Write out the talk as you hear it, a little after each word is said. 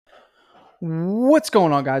What's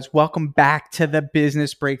going on, guys? Welcome back to the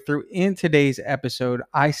Business Breakthrough. In today's episode,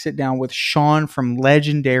 I sit down with Sean from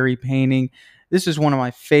Legendary Painting. This is one of my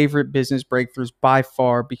favorite business breakthroughs by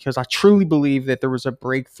far because I truly believe that there was a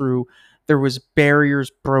breakthrough. There was barriers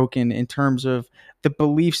broken in terms of the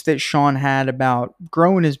beliefs that Sean had about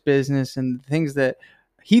growing his business and the things that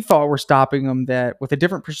he thought were stopping him, that with a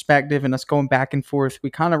different perspective and us going back and forth,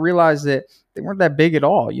 we kind of realized that they weren't that big at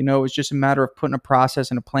all. You know, it was just a matter of putting a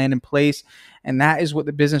process and a plan in place. And that is what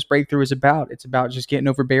the business breakthrough is about. It's about just getting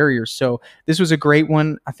over barriers. So this was a great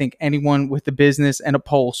one. I think anyone with a business and a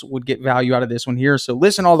pulse would get value out of this one here. So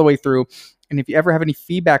listen all the way through. And if you ever have any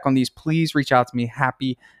feedback on these, please reach out to me.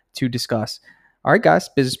 Happy to discuss. All right, guys,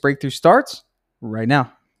 business breakthrough starts right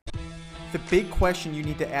now. The big question you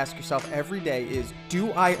need to ask yourself every day is,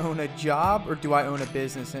 do I own a job or do I own a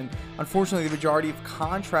business? And unfortunately, the majority of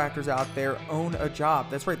contractors out there own a job.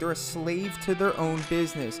 That's right, they're a slave to their own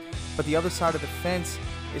business. But the other side of the fence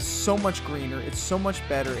is so much greener, it's so much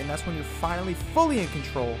better, and that's when you're finally fully in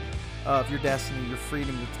control of your destiny, your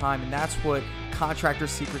freedom, your time. And that's what Contractor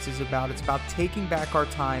Secrets is about. It's about taking back our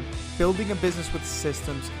time, building a business with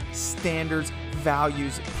systems, standards,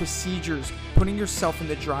 values, procedures, putting yourself in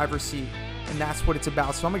the driver's seat. And that's what it's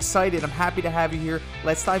about. So I'm excited. I'm happy to have you here.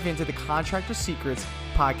 Let's dive into the Contractor Secrets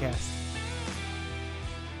podcast.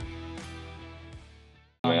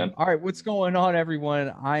 All right, what's going on,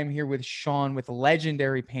 everyone? I'm here with Sean with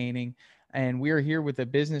Legendary Painting, and we are here with a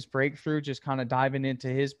business breakthrough, just kind of diving into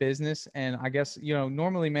his business. And I guess, you know,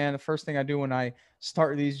 normally, man, the first thing I do when I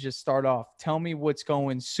start these, just start off. Tell me what's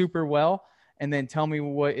going super well, and then tell me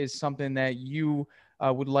what is something that you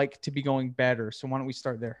would like to be going better. So why don't we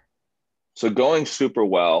start there? So going super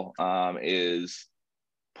well is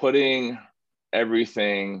putting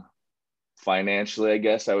everything financially, I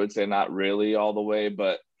guess I would say, not really all the way,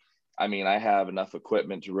 but I mean, I have enough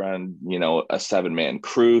equipment to run, you know, a 7-man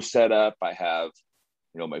crew set up. I have,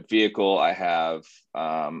 you know, my vehicle. I have,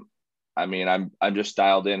 I'm just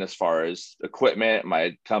dialed in as far as equipment.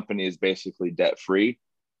 My company is basically debt free.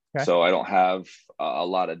 Okay. So I don't have a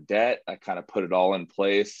lot of debt. I kind of put it all in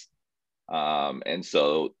place. And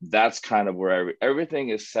so that's kind of where everything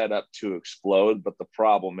is set up to explode. But the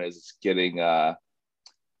problem is getting, man,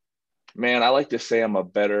 I like to say I'm a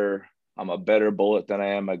better bullet than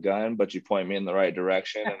I am a gun, but you point me in the right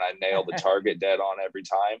direction and I nail the target dead on every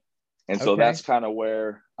time. And so that's kind of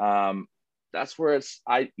where, it's, I'm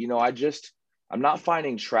not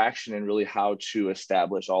finding traction in really how to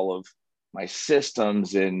establish all of my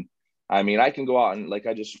systems. And I mean, I can go out and, like,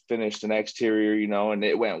 I just finished an exterior, you know, and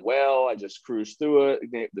it went well. I just cruised through it.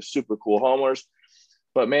 The super cool homers.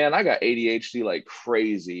 But man, I got ADHD like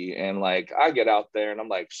crazy. And like, I get out there and I'm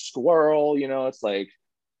like squirrel, you know, it's like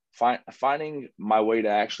finding my way to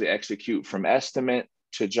actually execute from estimate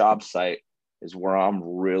to job site is where I'm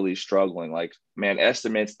really struggling. Like, man,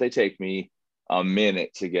 estimates, they take me a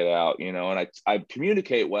minute to get out, you know, and I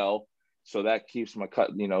communicate well. So that keeps my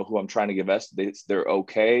cut, you know, who I'm trying to give estimates, they're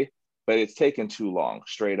okay. But it's taken too long,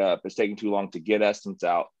 straight up. It's taking too long to get estimates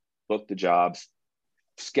out, book the jobs,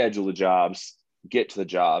 schedule the jobs, get to the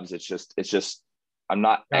jobs. It's just, I'm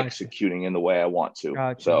not executing in the way I want to.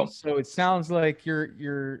 Gotcha. So it sounds like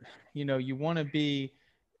you're, you know, you want to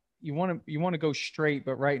go straight,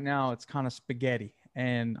 but right now it's kind of spaghetti.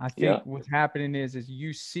 And I think what's happening is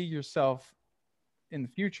you see yourself in the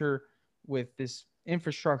future with this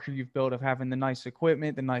infrastructure you've built of having the nice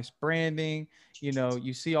equipment, the nice branding, you know,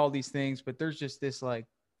 you see all these things, but there's just this like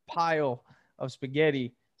pile of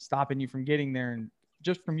spaghetti stopping you from getting there. And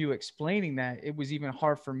just from you explaining that, it was even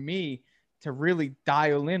hard for me to really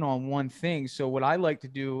dial in on one thing. So what I like to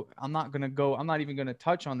do, I'm not even going to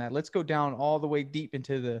touch on that. Let's go down all the way deep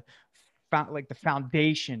into the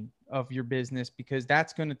foundation of your business, because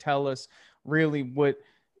that's going to tell us really what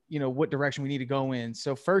direction we need to go in.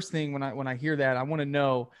 So first thing, when I hear that, I want to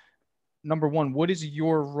know, number one, what is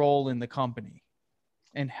your role in the company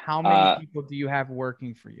and how many people do you have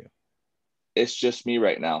working for you? It's just me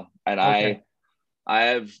right now. And okay. I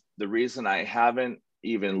have, the reason I haven't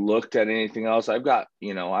even looked at anything else, I don't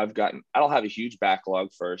have a huge backlog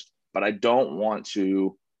first, but I don't want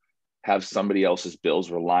to have somebody else's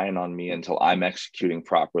bills relying on me until I'm executing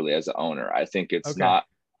properly as an owner. I think it's not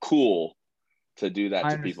cool to do that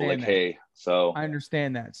to people. Like, hey, so I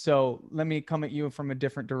understand that. So let me come at you from a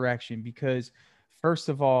different direction, because first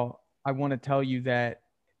of all, I want to tell you that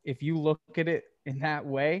if you look at it in that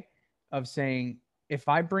way of saying, if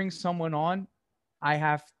I bring someone on, I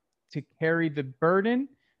have to carry the burden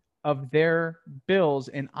of their bills,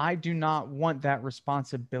 and I do not want that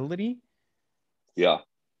responsibility. Yeah.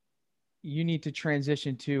 You need to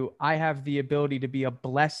transition to, I have the ability to be a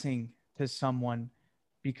blessing to someone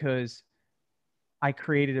because I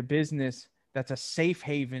created a business that's a safe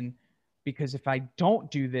haven, because if I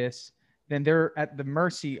don't do this, then they're at the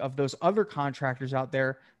mercy of those other contractors out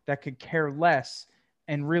there that could care less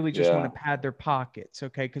and really just want to Yeah. pad their pockets.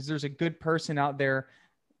 Okay. Because there's a good person out there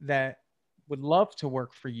that would love to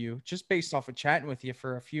work for you just based off of chatting with you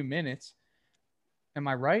for a few minutes. Am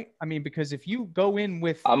I right? I mean, because if you go in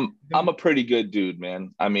with I'm a pretty good dude,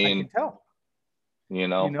 man. I I can mean, tell, you you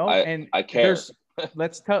know, know, and I care. there's,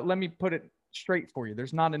 let me put it straight for you.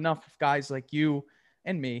 There's not enough guys like you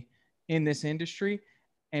and me in this industry.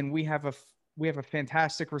 And we have a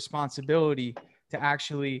fantastic responsibility to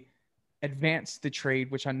actually advance the trade,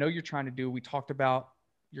 which I know you're trying to do. We talked about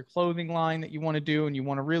your clothing line that you want to do and you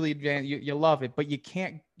want to really advance, you love it, but you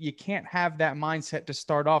can't have that mindset to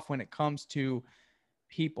start off when it comes to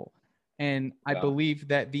people. And I Yeah. believe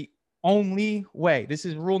that the only way, this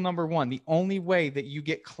is rule number one, the only way that you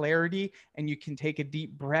get clarity and you can take a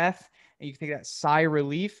deep breath and you can take that sigh of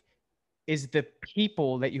relief is the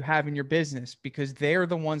people that you have in your business, because they're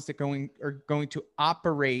the ones that are going to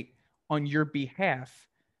operate on your behalf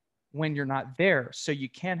when you're not there. So you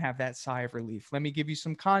can have that sigh of relief. Let me give you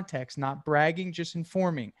some context, not bragging, just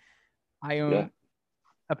informing. I Yeah. own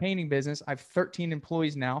a painting business. I have 13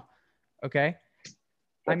 employees now. Okay.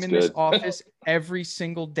 I'm That's in this good. office every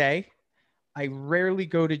single day. I rarely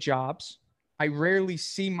go to jobs. I rarely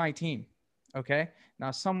see my team. Okay.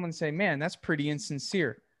 Now, someone say, man, that's pretty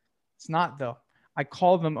insincere. It's not, though. I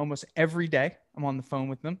call them almost every day. I'm on the phone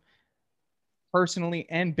with them, personally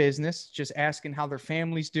and business, just asking how their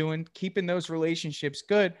family's doing, keeping those relationships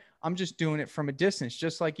good. I'm just doing it from a distance,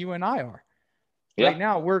 just like you and I are. Right Yeah.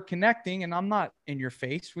 now, we're connecting and I'm not in your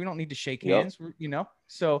face. We don't need to shake Yep. hands, you know?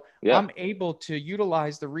 So Yeah. I'm able to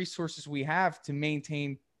utilize the resources we have to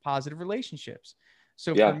maintain positive relationships.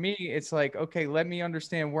 So for Yeah. me, it's like, okay, let me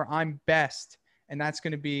understand where I'm best. And that's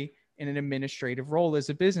going to be in an administrative role as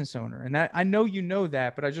a business owner. And that, I know you know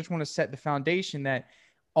that, but I just want to set the foundation that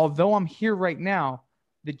although I'm here right now,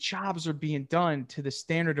 the jobs are being done to the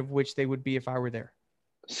standard of which they would be if I were there.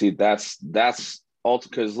 See, that's all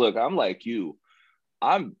because look, I'm like you.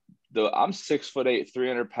 I'm I'm 6'8",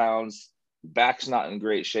 300 pounds. Back's not in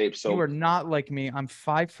great shape. You So are not like me. I'm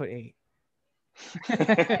 5'8".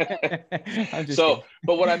 I'm just so, kidding.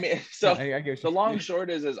 but what I mean, No, so I get the long you. short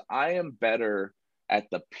is I am better at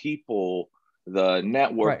the people, the Right.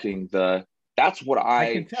 networking, that's what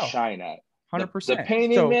I can I tell. shine at. The 100%.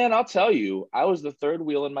 painting, So, man, I'll tell you, I was the third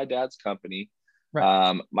wheel in my dad's company.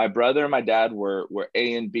 right. My brother and my dad were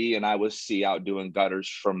A and B, and I was C, out doing gutters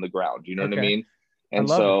from the ground. You know what I Okay. mean? I And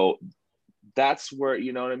love it. so that's where,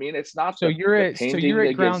 you know what I mean. It's not So the you're painting at that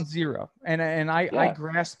gives. ground zero. And I Yeah.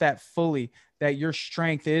 grasp that fully, that your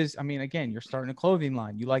strength is, I mean, again, you're starting a clothing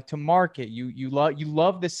line. You like to market. You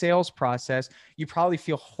love the sales process. You probably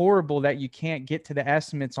feel horrible that you can't get to the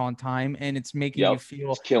estimates on time and it's making you Yep. It's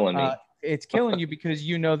feel killing me. it's killing you, because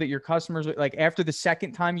you know that your customers are like, after the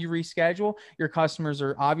second time you reschedule, your customers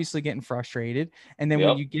are obviously getting frustrated. And then when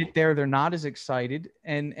Yep. you get there, they're not as excited,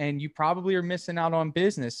 and you probably are missing out on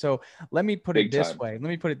business. So let me put it Big this time. way. Let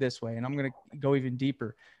me put it this way, and I'm going to go even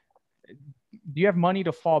deeper. Do you have money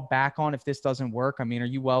to fall back on if this doesn't work? I mean, are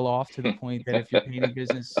you well off to the point that if your painting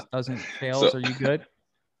business doesn't fails, So are you good?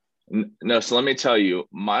 no, so let me tell you,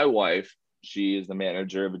 my wife, she is the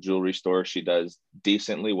manager of a jewelry store. She does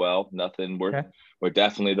decently well. Nothing. Okay. We're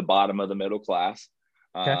definitely the bottom of the middle class.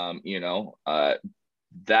 Okay. You know,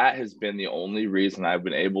 that has been the only reason I've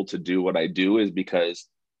been able to do what I do, is because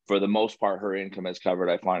for the most part, her income has covered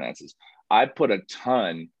our finances. I put a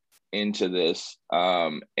ton into this.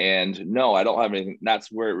 And no, I don't have anything.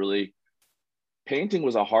 That's where it really, painting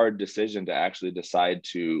was a hard decision to actually decide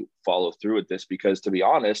to follow through with this, because to be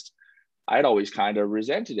honest, I'd always kind of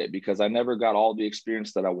resented it because I never got all the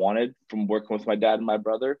experience that I wanted from working with my dad and my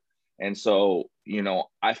brother. And so, you know,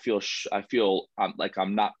 I feel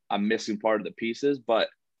I'm missing part of the pieces. But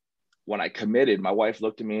when I committed, my wife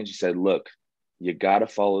looked at me and she said, look, you got to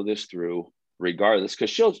follow this through regardless.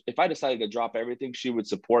 Cause if I decided to drop everything, she would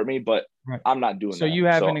support me, but Right. I'm not doing So that. you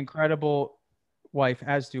have an So incredible wife,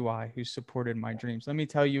 as do I, who supported my dreams. Let me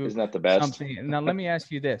tell you isn't that the best? something. Now, let me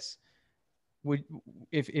ask you this. Would,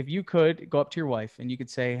 if you could go up to your wife and you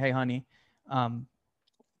could say, hey, honey, um,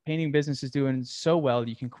 painting business is doing so well,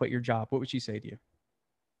 you can quit your job, what would she say to you?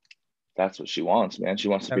 That's what she wants, man. She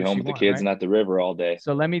wants to That be what home she with the want, kids right? and at the river all day.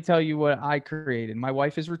 So let me tell you what I created. My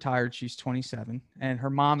wife is retired. She's 27 and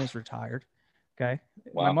her mom is retired. Okay.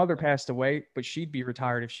 My Wow. mother passed away, but she'd be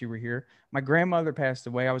retired if she were here. My grandmother passed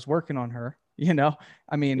away. I was working on her, you know.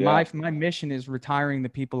 I mean, Yeah. my mission is retiring the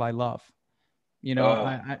people I love. You know,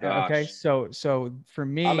 Oh okay. gosh. So for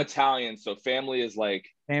I'm me, Italian, so family is like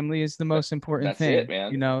family is the that, most important that's it,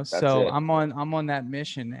 thing, you man. know? That's So it. I'm on that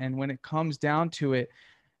mission. And when it comes down to it,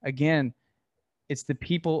 again, it's the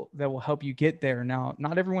people that will help you get there. Now,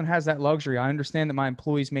 not everyone has that luxury. I understand that my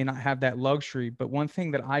employees may not have that luxury, but one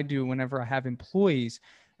thing that I do whenever I have employees,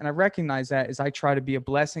 and I recognize that, is I try to be a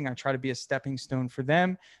blessing. I try to be a stepping stone for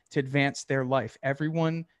them to advance their life.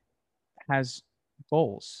 Everyone has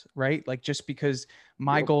goals, right? Like just because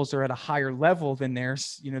my Yep. goals are at a higher level than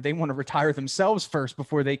theirs, you know, they want to retire themselves first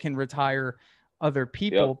before they can retire other Yep.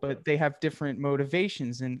 people, but they have different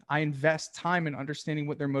motivations. And I invest time in understanding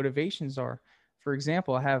what their motivations are. For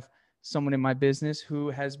example, I have someone in my business who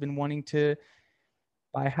has been wanting to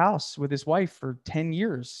buy a house with his wife for 10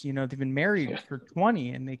 years. You know, they've been married Yeah. for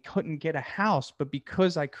 20 and they couldn't get a house. But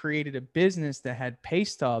because I created a business that had pay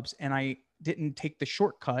stubs and I didn't take the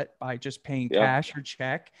shortcut by just paying Yeah. cash or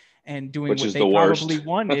check and doing Which what is they the probably worst.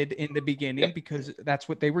 wanted in the Yeah. beginning because that's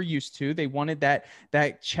what they were used to. They wanted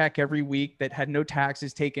that check every week that had no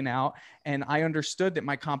taxes taken out. And I understood that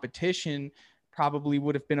my competition probably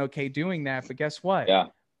would have been okay doing that. But guess what? Yeah.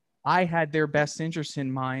 I had their best interest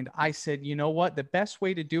in mind. I said, you know what? The best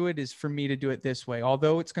way to do it is for me to do it this way.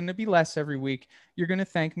 Although it's going to be less every week, you're going to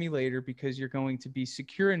thank me later because you're going to be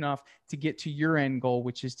secure enough to get to your end goal,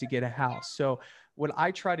 which is to get a house. So, what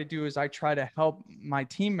I try to do is I try to help my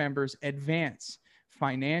team members advance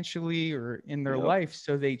financially or in their Yep. life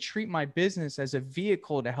so they treat my business as a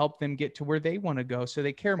vehicle to help them get to where they want to go so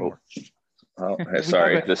they care Oh, more. oh, hey, we have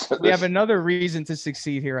sorry. a we have This another reason to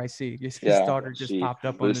succeed here. I see his yeah, daughter just she popped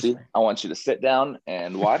up on the Lucy, screen. I want you to sit down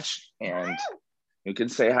and watch, and you can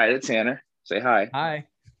say hi to Tanner. Say hi. Hi.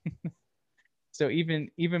 So even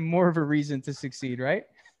more of a reason to succeed, right?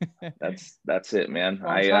 That's it, man. So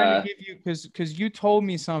I'm trying to give you because you told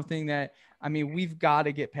me something that I mean we've got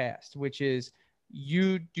to get past, which is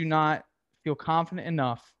you do not feel confident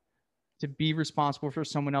enough to be responsible for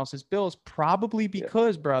someone else's bills, probably Yeah.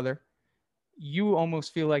 because, brother, you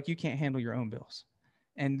almost feel like you can't handle your own bills.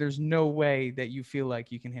 And there's no way that you feel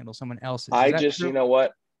like you can handle someone else's. Is I that just, true? you know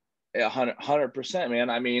what, 100%, man.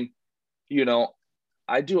 I mean, you know,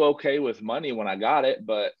 I do okay with money when I got it,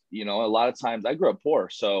 but a lot of times I grew up poor,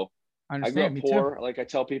 so I I grew understand. up Me too. poor. Like I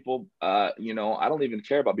tell people, I don't even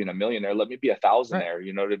care about being a millionaire. Let me be a Right. thousandaire.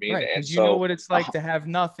 You know what I mean? Right. And Because you know so, what it's like to have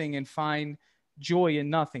nothing and find joy in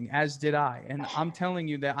nothing, as did I. And I'm telling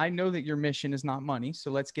you that I know that your mission is not money.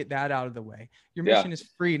 So let's get that out of the way. Your yeah, mission is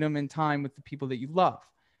freedom and time with the people that you love,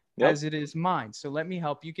 yep, as it is mine. So let me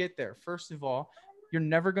help you get there. First of all, you're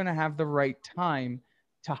never going to have the right time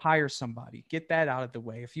to hire somebody. Get that out of the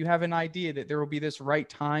way. If you have an idea that there will be this right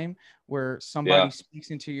time where somebody yeah, speaks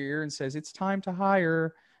into your ear and says, it's time to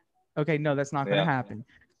hire, okay, no, that's not going to yeah, happen.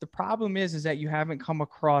 The problem is that you haven't come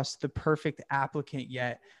across the perfect applicant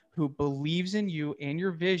yet who believes in you and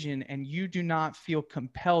your vision, and you do not feel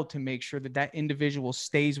compelled to make sure that that individual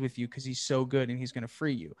stays with you because he's so good and he's going to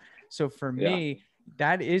free you. So for yeah, me,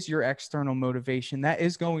 that is your external motivation. That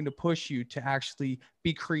is going to push you to actually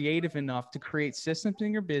be creative enough to create systems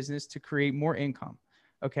in your business to create more income.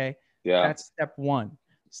 Okay. yeah, That's step one.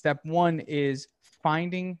 Step one is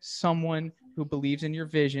finding someone who believes in your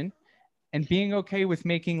vision and being okay with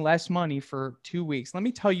making less money for 2 weeks. Let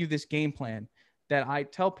me tell you this game plan that I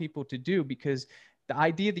tell people to do because the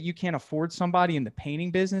idea that you can't afford somebody in the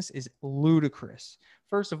painting business is ludicrous.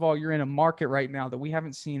 First of all, you're in a market right now that we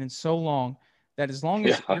haven't seen in so long that as long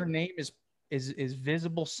as yeah, your name is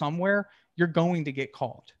visible somewhere, you're going to get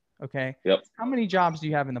called. Okay. yep. How many jobs do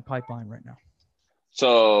you have in the pipeline right now?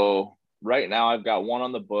 So right now I've got one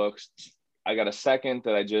on the books. I got a second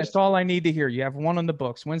that I That's just all I need to hear. You have one on the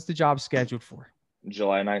books. When's the job scheduled for?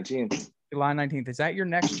 July 19th. July 19th. Is that your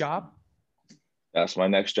next job? That's my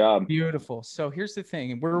next job. Beautiful. So here's the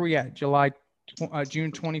thing. Where are we at? June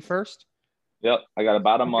 21st? Yep. I got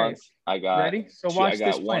about a Okay. month. I got Ready? So two. I watch this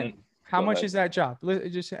got plan. one. How Go much ahead. is that job?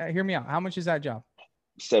 Just hear me out. How much is that job?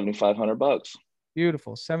 $7,500.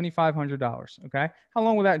 Beautiful. $7,500. Okay. How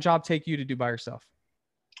long will that job take you to do by yourself?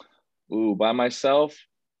 Ooh, by myself,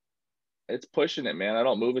 it's pushing it, man. I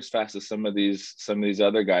don't move as fast as some of these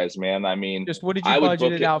other guys, man. I mean, Just what did you I would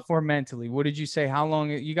budget book it it. out for mentally? What did you say? How long?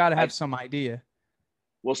 You got to have I some idea.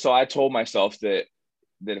 Well, so I told myself that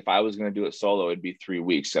if I was going to do it solo, it'd be 3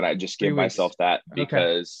 weeks, and I just Three give myself weeks. that Okay.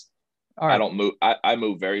 because All I right. don't move. I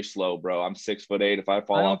move very slow, bro. I'm 6'8". If I I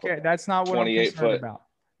fall don't off a care. That's not what I'm 28 concerned foot, about.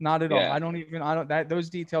 Not at all. yeah, I don't, that, those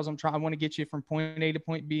details I'm trying, I want to get you from point A to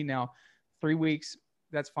point B now. 3 weeks,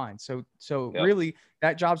 that's fine. So yep, really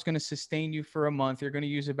that job's going to sustain you for a month. You're going to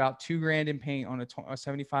use about $2,000 in paint on a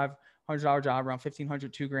 $7,500 $100 job, around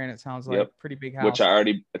 1,500, 2 grand. It sounds like Yep. pretty big Which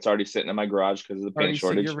house. it's already sitting in my garage because of the paint Already,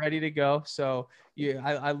 so you're shortage. ready to go. So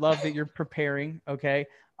I love that you're preparing. Okay.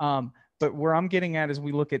 But where I'm getting at is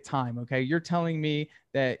we look at time. Okay. You're telling me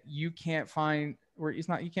that you can't find where it's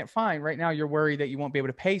not, you can't find right now. You're worried that you won't be able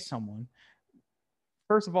to pay someone.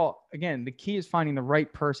 First of all, again, the key is finding the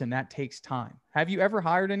right person. That takes time. Have you ever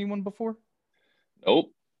hired anyone before?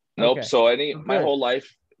 Nope. Nope. Okay. So my Good. whole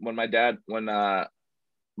life, when my dad, when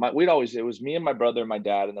it was me and my brother and my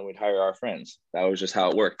dad, and then we'd hire our friends. That was just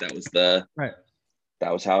how it worked. Right.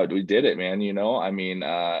 That was how we did it, man. I mean,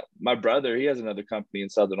 my brother, he has another company in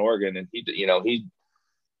Southern Oregon, and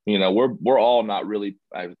we're all not really,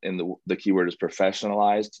 in the keyword is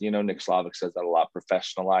professionalized. Nick Slavic says that a lot,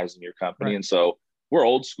 professionalized in your company. Right. And so we're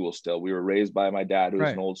old school still. We were raised by my dad, who was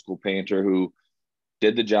Right. an old school painter who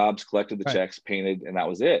did the jobs, collected the Right. checks, painted, and that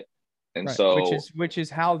was it. And Right. so, Which is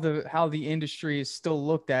how the industry is still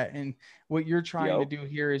looked at. And what you're trying to yep, do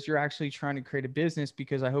here is you're actually trying to create a business,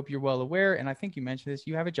 because I hope you're well aware, and I think you mentioned this,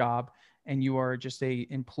 you have a job and you are just a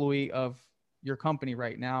employee of your company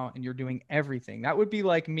right now, and you're doing everything. That would be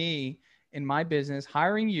like me in my business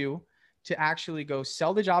hiring you to actually go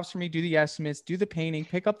sell the jobs for me, do the estimates, do the painting,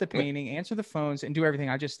 pick up the painting, answer the phones, and do everything.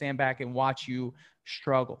 I just stand back and watch you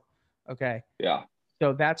struggle. Okay. yeah,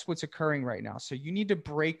 So that's what's occurring right now. So you need to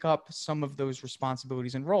break up some of those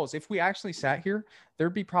responsibilities and roles. If we actually sat here,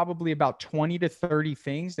 there'd be probably about 20 to 30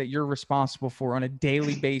 things that you're responsible for on a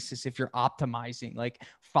daily basis if you're optimizing, like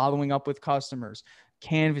following up with customers,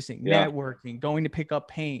 canvassing, yeah, networking, going to pick up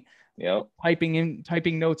paint, yep,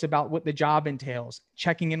 typing notes about what the job entails,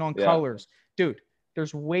 checking in on yeah, colors. Dude,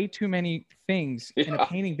 there's way too many things in a yeah,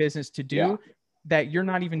 painting business to yeah, do that you're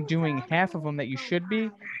not even doing half of them that you should be.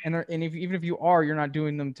 And even if you are, you're not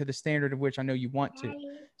doing them to the standard of which I know you want to.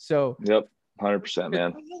 So yep, 100%,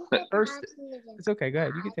 man. first, it's okay. Go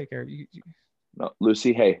ahead. You can take care of it. No,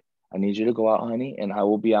 Lucy, hey, I need you to go out, honey, and I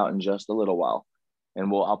will be out in just a little while.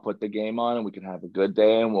 And I'll put the game on, and we can have a good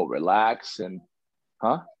day, and we'll relax. And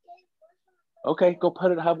huh? Okay, go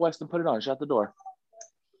have Weston put it on. Shut the door.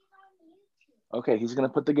 Okay, he's gonna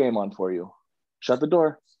put the game on for you. Shut the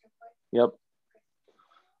door. Yep.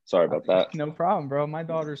 Sorry about that. No problem, bro. My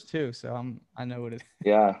daughter's too, so I know what it is.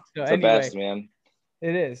 Yeah, So it's the anyway, best, man.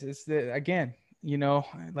 it is. It's the again,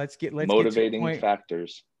 let's get to a Motivating point.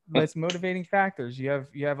 factors. Let's motivating factors. You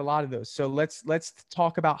have a lot of those. So let's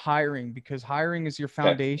talk about hiring, because hiring is your Okay.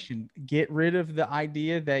 foundation. Get rid of the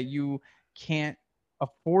idea that you can't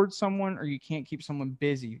afford someone or you can't keep someone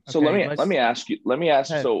busy. So Okay, let me let's ask you. Let me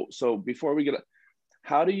ask. head. So before we get,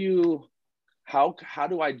 how do you how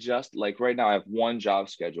do I just, like, right now I have one job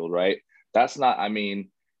scheduled, right? That's not, I mean,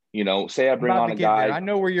 say I I'm bring about on to a get there. guy, I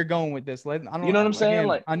know where you're going with this. I you know what I'm don't, saying? again,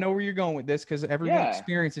 Like, I know where you're going with this because everyone yeah,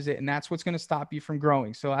 experiences it, and that's what's going to stop you from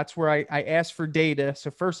growing. So that's where I asked for data. So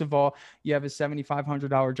first of all, you have a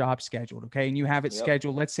 $7,500 job scheduled. Okay. And you have it yep,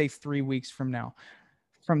 scheduled, let's say 3 weeks from now.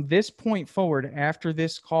 From this point forward, after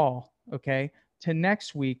this call, okay, to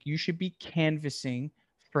next week, you should be canvassing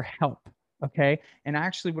for help. Okay. And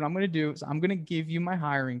actually, what I'm going to do is I'm going to give you my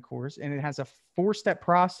hiring course, and it has a 4-step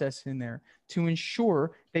process in there to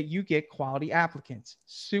ensure that you get quality applicants.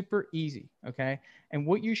 Super easy. Okay. And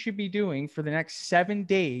what you should be doing for the next 7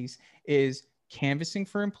 days is canvassing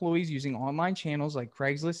for employees using online channels like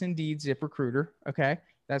Craigslist, Indeed, ZipRecruiter. Okay.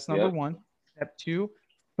 That's number yep, one. Step two,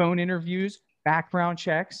 phone interviews, background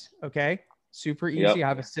checks. Okay. Super easy. yep, I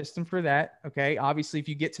have a system for that. Okay. Obviously, if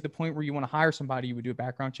you get to the point where you want to hire somebody, you would do a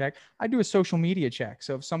background check. I do a social media check.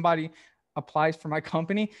 So if somebody applies for my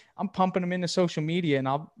company, I'm pumping them into social media, and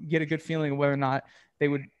I'll get a good feeling of whether or not they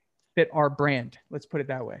would fit our brand. Let's put it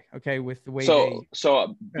that way. Okay. With the way so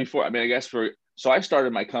they, before, I mean, I guess I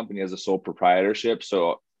started my company as a sole proprietorship,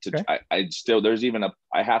 so okay. I still, there's even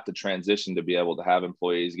I have to transition to be able to have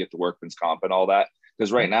employees get the workman's comp and all that,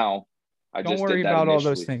 because right Okay. now I Don't just worry did that about all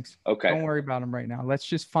those initially. things. Okay, Don't worry about them right now. Let's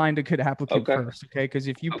just find a good applicant okay, first. Okay. Because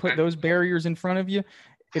if you put okay, those barriers in front of you,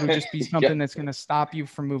 it'll just be yeah, something that's going to stop you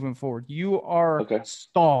from moving forward. You are okay,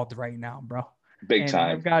 stalled right now, bro. big And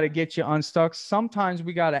I've time, got to get you unstuck. Sometimes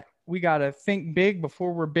we gotta think big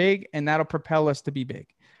before we're big, and that'll propel us to be big.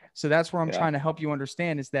 So that's where I'm yeah, trying to help you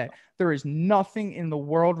understand is that there is nothing in the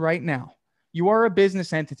world right now. You are a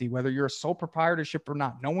business entity, whether you're a sole proprietorship or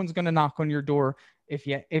not. No one's going to knock on your door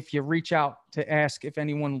if you reach out to ask if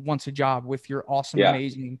anyone wants a job with your awesome, yeah,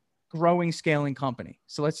 amazing, growing, scaling company.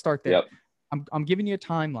 So let's start there. yep, I'm giving you a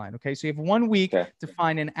timeline. Okay. So you have 1 week okay, to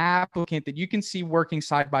find an applicant that you can see working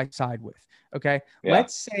side by side with. Okay. yeah,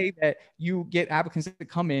 Let's say that you get applicants that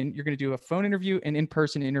come in, you're going to do a phone interview, an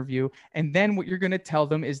in-person interview. And then what you're going to tell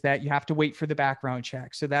them is that you have to wait for the background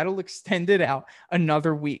check. So that'll extend it out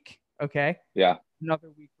another week. Okay. Yeah. Another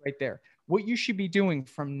week right there. What you should be doing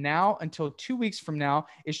from now until 2 weeks from now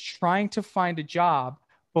is trying to find a job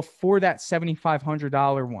before that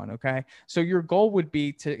 $7,500 one. Okay. So your goal would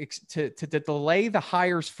be to delay the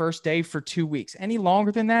hire's first day for 2 weeks. Any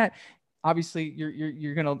longer than that, obviously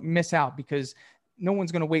you're going to miss out because no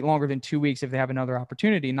one's going to wait longer than 2 weeks if they have another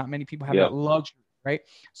opportunity. Not many people have Yep. that luxury, right?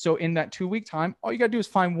 So in that 2 week time, all you got to do is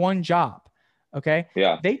find one job. Okay.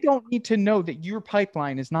 Yeah. They don't need to know that your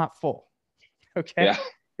pipeline is not full. Okay. Yeah.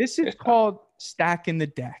 This is Yeah. called stacking the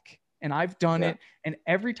deck. And I've done Yeah. it. And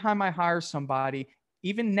every time I hire somebody,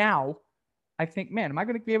 even now, I think, man, am I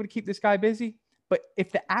going to be able to keep this guy busy? But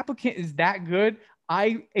if the applicant is that good,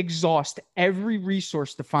 I exhaust every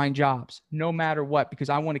resource to find jobs, no matter what, because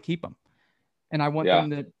I want to keep them and I want Yeah. them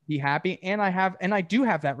to be happy. And I do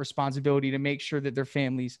have that responsibility to make sure that their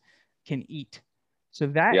families can eat. So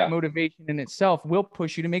that Yeah. motivation in itself will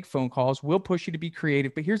push you to make phone calls, will push you to be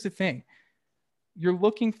creative. But here's the thing. You're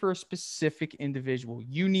looking for a specific individual.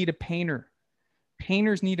 You need a painter.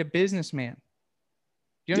 Painters need a businessman.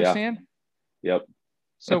 Do you Yeah. understand? Yep.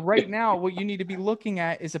 So right now, what you need to be looking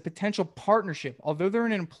at is a potential partnership. Although they're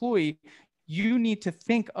an employee, you need to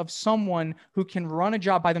think of someone who can run a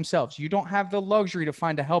job by themselves. You don't have the luxury to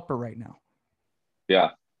find a helper right now.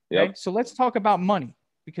 Yeah. Yep. Okay? So let's talk about money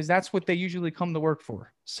because that's what they usually come to work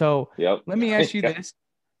for. So Yep. let me ask you Yeah. this.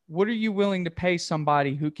 What are you willing to pay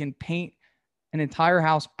somebody who can paint an entire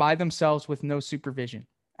house by themselves with no supervision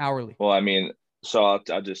hourly? Well, I mean, so I'll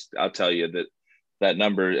tell you that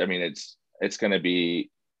number. I mean, it's going to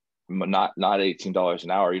be not $18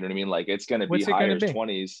 an hour. You know what I mean? Like it's going to be What's it going higher to be?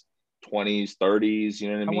 20s, 30s.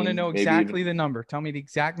 You know what I I want to mean? know Maybe exactly even, the number. Tell me the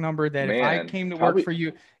exact number that if I man, came to work probably for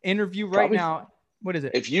you, interview right probably now, what is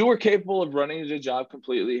it? if you were capable of running the job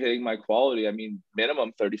completely, hitting my quality, I mean,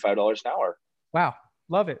 minimum $35 an hour. Wow.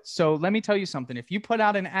 Love it. So let me tell you something. If you put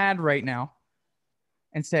out an ad right now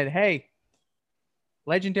and said, hey,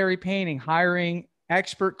 Legendary Painting, hiring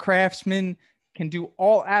expert craftsmen, can do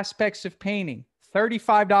all aspects of painting,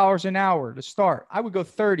 $35 an hour to start. I would go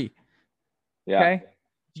 30. Yeah. Okay.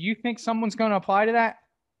 Do you think someone's going to apply to that?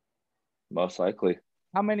 Most likely.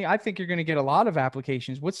 How many? I think you're going to get a lot of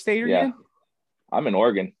applications. What state are you Yeah. in? I'm in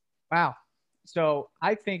Oregon. Wow. So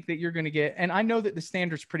I think that you're going to get, and I know that the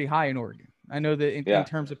standard's pretty high in Oregon. I know that in Yeah.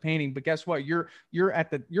 terms of painting, but guess what? You're at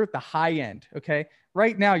the high end. Okay.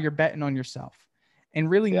 Right now you're betting on yourself. And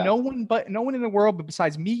really Yeah. no one in the world, but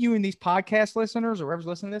besides me, you and these podcast listeners or whoever's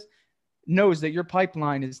listening to this knows that your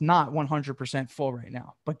pipeline is not 100% full right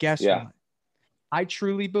now. But guess Yeah. what? I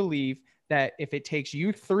truly believe that if it takes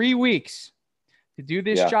you 3 weeks to do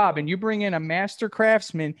this Yeah. job and you bring in a master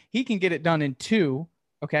craftsman, he can get it done in 2.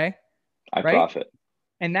 Okay. I Right? profit.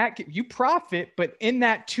 And that you profit, but in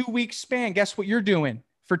that 2 week span, guess what you're doing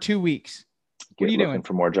for 2 weeks? What are you Looking doing?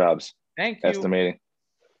 for more jobs. Thank you. Estimating.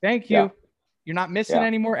 Thank you. Yeah. You're not missing Yeah.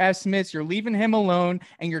 any more estimates. You're leaving him alone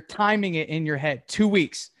and you're timing it in your head. 2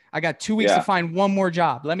 weeks. I got 2 weeks to Yeah. find one more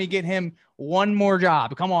job. Let me get him one more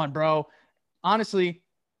job. Come on, bro. Honestly,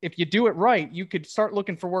 if you do it right, you could start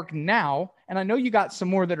looking for work now. And I know you got some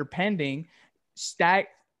more that are pending.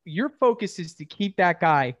 Your focus is to keep that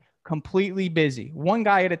guy completely busy, one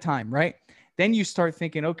guy at a time, right? Then you start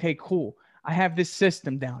thinking, okay, cool. I have this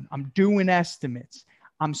system down. I'm doing estimates.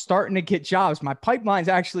 I'm starting to get jobs. My pipeline's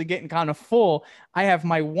actually getting kind of full. I have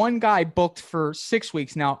my one guy booked for 6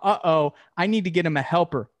 weeks now. I need to get him a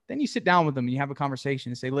helper. Then you sit down with them and you have a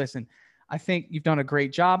conversation and say, listen, I think you've done a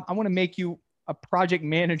great job. I want to make you a project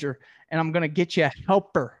manager and I'm going to get you a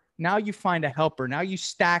helper. Now you find a helper. Now you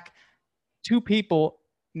stack 2 people.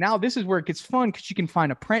 Now this is where it gets fun because you can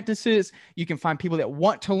find apprentices. You can find people that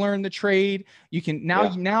want to learn the trade. You can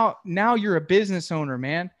now you're a business owner,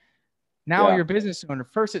 man. Now Yeah. you're a business owner.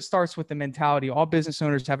 First, it starts with the mentality. All business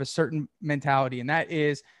owners have a certain mentality, and that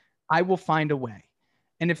is, I will find a way.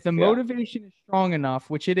 And if the motivation is strong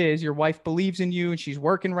enough, which it is, your wife believes in you and she's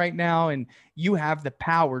working right now, and you have the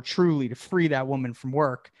power truly to free that woman from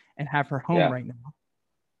work and have her home Yeah. right now.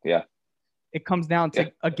 Yeah. It comes down to Yeah.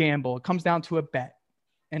 a gamble. It comes down to a bet.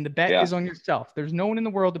 And the bet Yeah. is on yourself. There's no one in the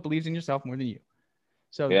world that believes in yourself more than you.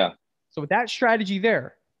 So Yeah. with that strategy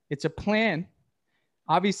there, it's a plan.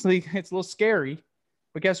 Obviously, it's a little scary,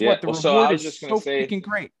 but guess Yeah. what? The Well, so I reward was is just gonna so say, freaking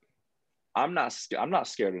great. I'm not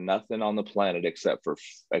scared of nothing on the planet except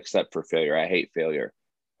for failure. I hate failure.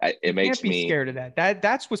 It You makes can't be me scared of that.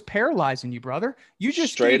 That's what's paralyzing you, brother. You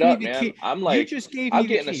just straight gave me up, the man. key. I'm You like, just gave I'll me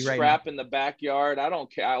the get in a key right now. scrap in the backyard. I don't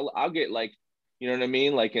care. I'll get like, you know what I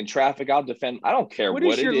mean? Like in traffic, I'll defend. I don't care what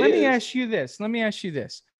it is. Let me ask you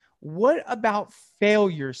this. What about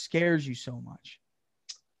failure scares you so much?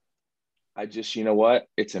 I just, you know what?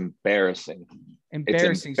 It's embarrassing. It's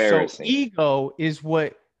Embarrassing. So embarrassing. ego is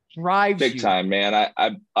what drives Big you. time, man.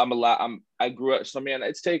 I'm a lot. I grew up. So man,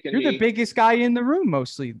 it's taken You're the me biggest guy in the room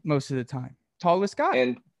most of the time. Tallest guy.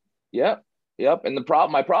 and yep, yep. And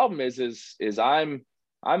my problem is I'm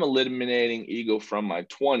eliminating ego from my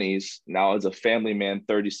 20s now as a family man,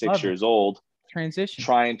 36 Love it. years old, Transition.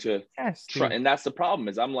 trying to Yes, try. dude. And that's the problem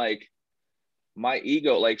is I'm like, my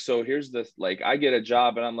ego, like, so here's the, like, I get a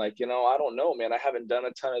job and I'm like, I don't know, man, I haven't done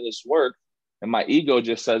a ton of this work. And my ego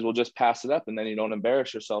just says, well, just pass it up. And then you don't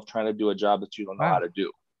embarrass yourself trying to do a job that you don't know how Wow. to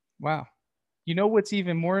do. Wow. You know what's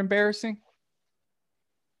even more embarrassing?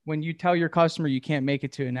 When you tell your customer you can't make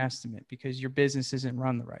it to an estimate because your business isn't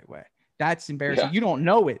run the right way. That's embarrassing. Yeah. You don't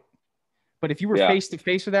know it. But if you were Yeah. face to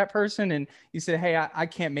face with that person and you said, "Hey, I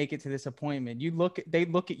can't make it to this appointment," they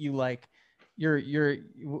look at you like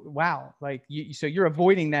wow, like so you're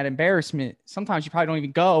avoiding that embarrassment. Sometimes you probably don't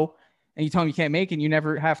even go, and you tell them you can't make it, and you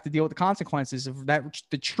never have to deal with the consequences of that.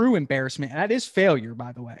 The true embarrassment, and that is failure,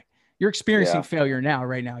 by the way. You're experiencing Yeah. failure now,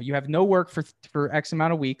 right now. You have no work for X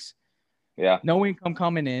amount of weeks, Yeah. no income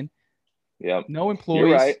coming in, Yeah. no You're right.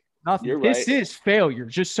 employees, nothing. You're This right. is failure,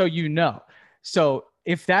 just so you know. So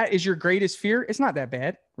if that is your greatest fear, it's not that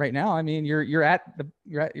bad right now. I mean, you're at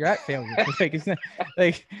failure. Like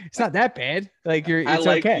it's not that bad. Like I it's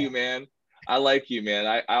like okay. you, man. I like you, man.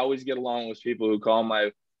 I always get along with people who call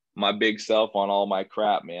my big self on all my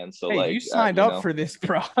crap, man. So Hey, you like, signed up for this,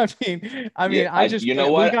 bro. yeah, I just you know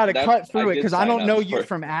we what? got to That's cut I through it did because I sign don't up know you for.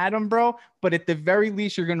 from Adam, bro. But at the very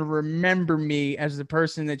least, you're gonna remember me as the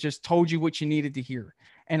person that just told you what you needed to hear.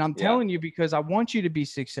 And I'm Yeah. telling you because I want you to be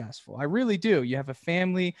successful. I really do. You have a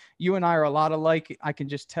family. You and I are a lot alike. I can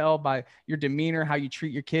just tell by your demeanor, how you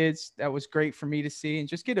treat your kids. That was great for me to see and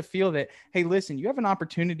just get a feel that, hey, listen, you have an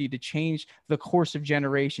opportunity to change the course of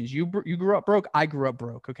generations. You grew up broke. I grew up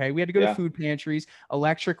broke. Okay. We had to go to Yeah. food pantries.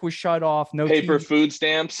 Electric was shut off. No Paper TV. food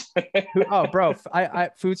stamps. Oh, bro, I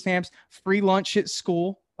food stamps, free lunch at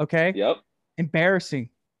school. Okay. Yep. Embarrassing.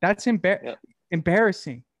 That's Yep.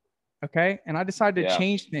 embarrassing. Okay. And I decided to Yeah.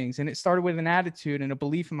 change things. And it started with an attitude and a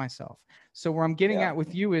belief in myself. So, where I'm getting Yeah. at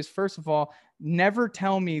with you is, first of all, never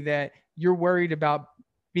tell me that you're worried about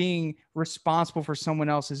being responsible for someone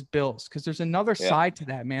else's bills because there's another Yeah. side to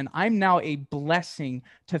that, man. I'm now a blessing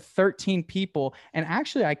to 13 people. And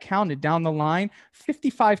actually, I counted down the line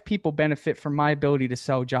 55 people benefit from my ability to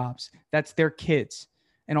sell jobs. That's their kids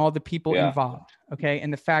and all the people Yeah. involved. Okay.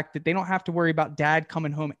 And the fact that they don't have to worry about dad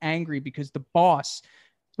coming home angry because the boss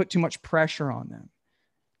put too much pressure on them.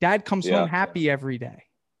 Dad comes home Yeah. happy every day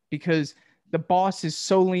because the boss is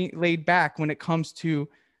so laid back when it comes to,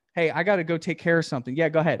 hey, I got to go take care of something. Yeah,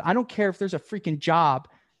 go ahead. I don't care if there's a freaking job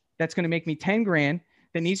that's going to make me 10 grand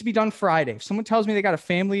that needs to be done Friday. If someone tells me they got a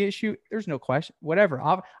family issue, there's no question. Whatever.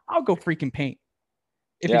 I'll go freaking paint.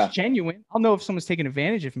 If it's Yeah. genuine, I'll know if someone's taking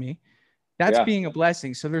advantage of me. That's Yeah. being a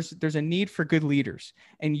blessing. So there's a need for good leaders.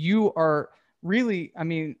 And you are really, I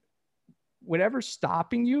mean, whatever's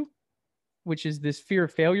stopping you, which is this fear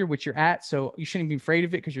of failure, which you're at. So you shouldn't be afraid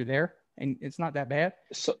of it because you're there and it's not that bad.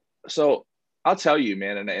 So I'll tell you,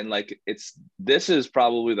 man, and like this is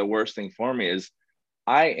probably the worst thing for me is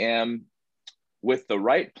I am with the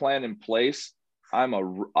right plan in place. I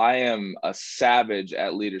am a savage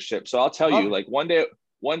at leadership. So I'll tell Love you, it. like one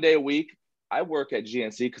day a week, I work at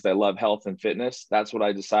GNC because I love health and fitness. That's what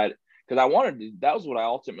I decided because that was what I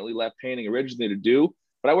ultimately left painting originally to do.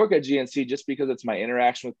 But I work at GNC just because it's my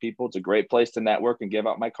interaction with people. It's a great place to network and give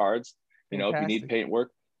out my cards, if you need Fantastic. paint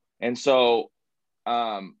work. And so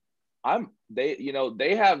um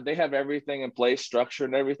they have everything in place, structure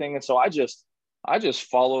and everything. And so I just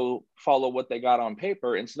follow what they got on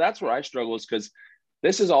paper. And so that's where I struggle is because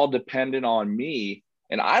this is all dependent on me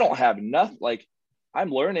and I don't have enough. Like I'm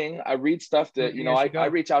learning. I read stuff that, As you I go.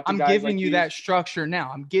 reach out to I'm guys giving like you you. that structure now.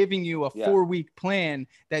 I'm giving you a Yeah. 4-week plan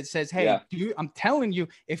that says, Yeah. hey, I'm telling you,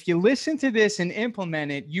 if you listen to this and implement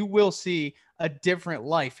it, you will see a different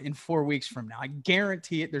life in 4 weeks from now. I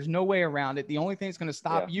guarantee it. There's no way around it. The only thing that's going to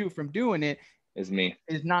stop Yeah. you from doing it Is me.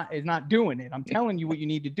 is not doing it. I'm telling you what you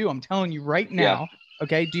need to do. I'm telling you right Yeah. now.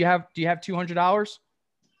 Okay. Do you have $200?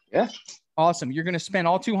 Yeah. Awesome. You're going to spend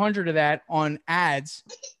all 200 of that on ads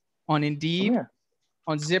on Indeed, Yeah.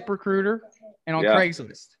 on ZipRecruiter, and on Yeah.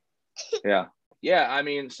 Craigslist. Yeah. Yeah. I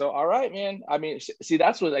mean, so, all right, man. I mean, see,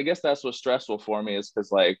 I guess that's what's stressful for me is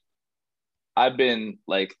because like, I've been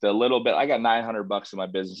like I got $900 in my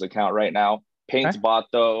business account right now. Paint's Okay. bought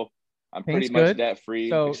though. I'm Paint's pretty much good. debt free,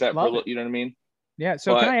 So except for, love it. you know what I mean? Yeah.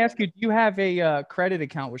 So can But I ask you, do you have a credit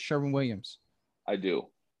account with Sherwin-Williams? I do.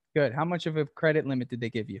 Good. How much of a credit limit did they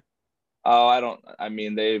give you? Oh, I don't. I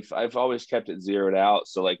mean, I've always kept it zeroed out.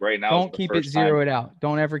 So like right now is Don't the keep it first time. zeroed out.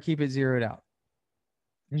 Don't ever keep it zeroed out.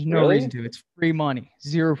 There's no reason Really? to. It's free money,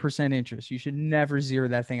 0% interest. You should never zero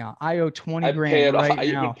that thing out. I owe 20 I pay grand it off. right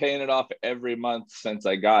You've been now. paying it off every month since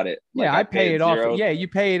I got it. Yeah, Like I I pay pay it it off. zeroed. Yeah, you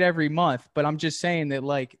pay it every month, but I'm just saying that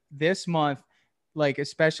like this month, like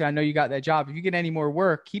especially I know you got that job. If you get any more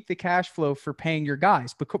work, keep the cash flow for paying your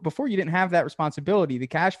guys. But before you didn't have that responsibility. The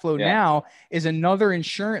cash flow Yeah. now is another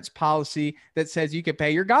insurance policy that says you can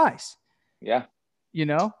pay your guys. Yeah.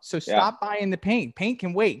 So Yeah. stop buying the paint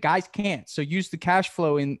can wait, guys can't. So use the cash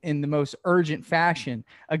flow in the most urgent fashion.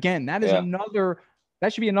 Again, Yeah.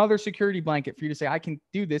 that should be another security blanket for you to say I can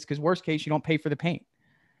do this, because worst case you don't pay for the paint,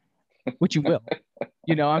 which you will.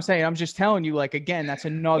 I'm saying, I'm just telling you, like, again, that's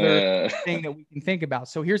another thing that we can think about.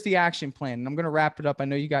 So here's the action plan, and I'm going to wrap it up. I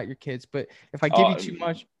know you got your kids, but if I give you Oh, too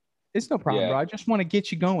much, it's no problem, yeah. bro. I just want to get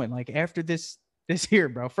you going. Like after this here,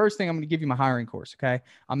 bro. First thing, I'm going to give you my hiring course. Okay.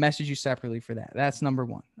 I'll message you separately for that. That's number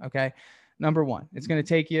one. Okay. Number one, it's going to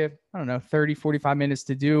take you, I don't know, 30, 45 minutes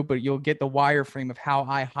to do, but you'll get the wireframe of how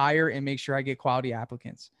I hire and make sure I get quality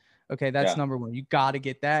applicants. Okay. That's Yeah. number one. You got to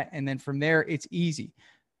get that. And then from there, it's easy.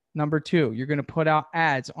 Number two, you're going to put out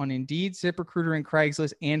ads on Indeed, ZipRecruiter, and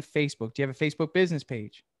Craigslist and Facebook. Do you have a Facebook business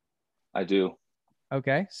page? I do.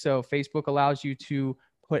 Okay. So Facebook allows you to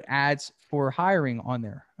put ads for hiring on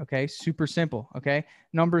there. Okay. Super simple. Okay.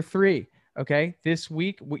 Number three. Okay. This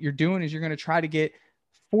week, what you're doing is you're going to try to get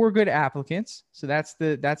 4 good applicants. So that's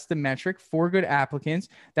the metric, 4 good applicants.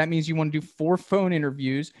 That means you want to do 4 phone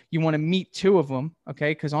interviews. You want to meet 2 of them.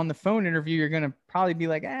 Okay. Because on the phone interview, you're going to probably be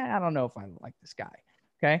like, I don't know if I like this guy.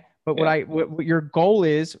 Okay. But what your goal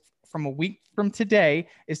is from a week from today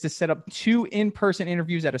is to set up 2 in-person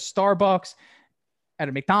interviews at a Starbucks, at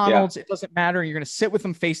a McDonald's. It doesn't matter. You're going to sit with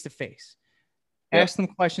them face to face. Ask them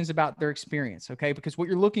questions about their experience. Okay. Because what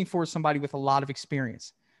you're looking for is somebody with a lot of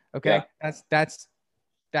experience. Okay. That's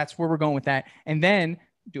where we're going with that. And then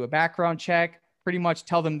do a background check, pretty much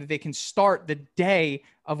tell them that they can start the day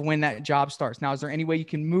of when that job starts. Now, is there any way you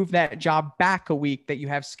can move that job back a week that you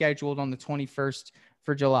have scheduled on the 21st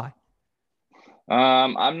for July?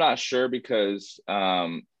 I'm not sure because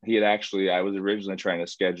I was originally trying to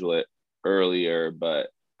schedule it earlier, but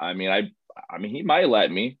I mean he might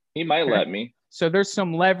let me. Let me. So there's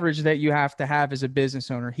some leverage that you have to have as a business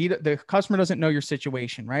owner. The customer doesn't know your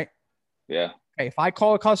situation, right? Yeah. Okay. If I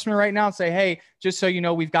call a customer right now and say, hey, just so you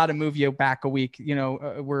know, we've got to move you back a week,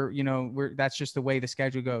 that's just the way the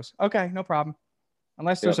schedule goes. Okay. No problem.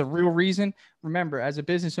 Unless there's a real reason. Remember, as a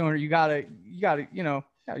business owner, you gotta,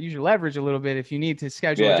 use your leverage a little bit if you need to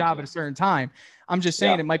schedule a job at a certain time. I'm just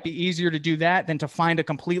saying it might be easier to do that than to find a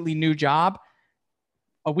completely new job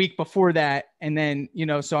a week before that. And then,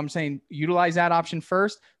 so I'm saying utilize that option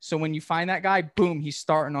first. So when you find that guy, boom, he's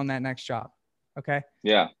starting on that next job. Okay.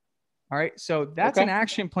 Yeah. All right. So that's an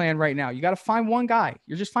action plan right now. You got to find one guy.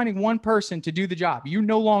 You're just finding one person to do the job. You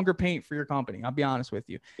no longer paint for your company. I'll be honest with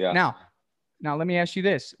you. Yeah. Now let me ask you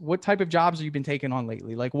this. What type of jobs have you been taking on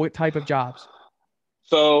lately? Like what type of jobs?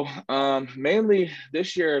 So mainly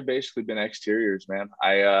this year I've basically been exteriors, man.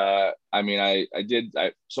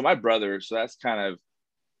 So my brother, so that's kind of,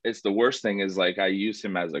 it's the worst thing is like I use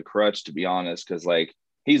him as a crutch, to be honest, because like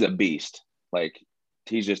he's a beast. Like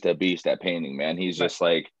he's just a beast at painting, man. He's just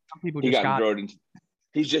like he got thrown into.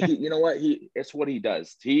 He's just you know what it's what he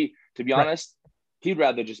does. To be honest, he'd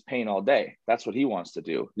rather just paint all day. That's what he wants to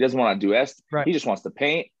do. He doesn't want to do He just wants to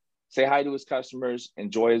paint, say hi to his customers,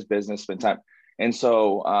 enjoy his business, spend time. And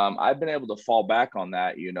so I've been able to fall back on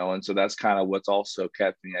that, and so that's kind of what's also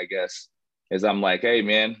kept me, I guess, is I'm like, hey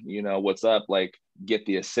man, what's up? Like get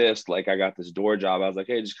the assist. Like I got this door job. I was like,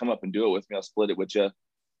 hey, just come up and do it with me. I'll split it with you,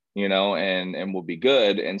 and we'll be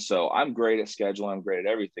good. And so I'm great at scheduling. I'm great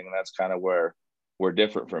at everything. And that's kind of where we're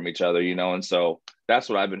different from each other, and so that's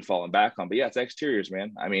what I've been falling back on. But yeah, it's exteriors,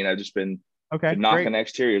 man. I mean, I've just been knocking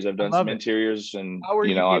exteriors. I've done some interiors and,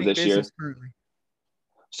 this year. Currently?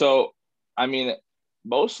 So, I mean,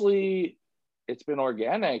 mostly it's been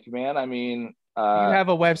organic, man. I mean, you have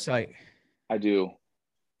a website. I do.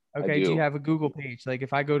 Okay. Do you have a Google page? Like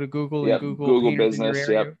if I go to Google and Google business.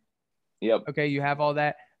 Yep. Okay. You have all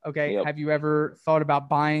that. Okay. Yep. Have you ever thought about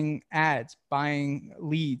buying ads, buying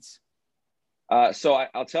leads? So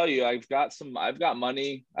I'll tell you, I've got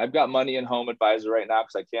money in Home Advisor right now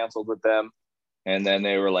because I canceled with them. And then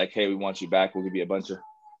they were like, hey, we want you back. We'll give you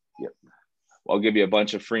I'll give you a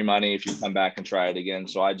bunch of free money if you come back and try it again.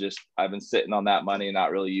 So I've been sitting on that money,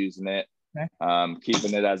 not really using it,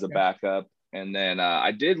 keeping it as a backup. And then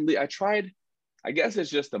I tried, I guess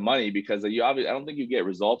it's just the money because I don't think you get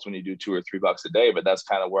results when you do $2 or $3 a day, but that's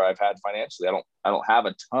kind of where I've had financially. I don't have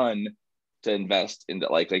a ton to invest in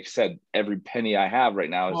that. Like you said, every penny I have right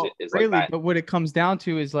now Well, is like really, that. but what it comes down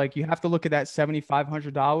to is like you have to look at that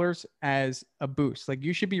 $7,500 as a boost. Like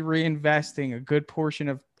you should be reinvesting a good portion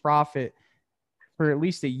of profit for at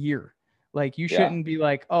least a year. Like you Yeah. shouldn't be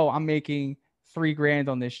like, oh, I'm making 3 grand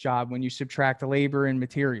on this job when you subtract the labor and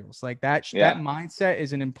materials. Like that Yeah. mindset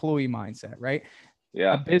is an employee mindset, right? A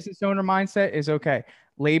Yeah. business owner mindset is okay.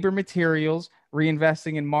 Labor, materials,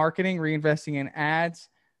 reinvesting in marketing, reinvesting in ads,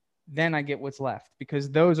 then I get what's left because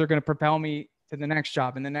those are going to propel me to the next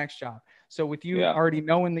job and the next job. So with you Yeah. already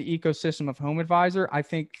knowing the ecosystem of Home Advisor, I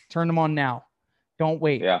think turn them on now. Don't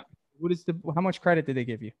wait. Yeah. How much credit did they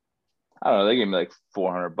give you? I don't know. They gave me like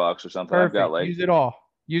 $400 or something. I've got Perfect. like, Use it all.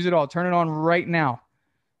 Use it all. Turn it on right now.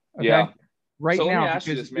 Okay. yeah. Right So let me now ask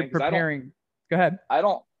you because this, you're man, because I don't, preparing. Go ahead. I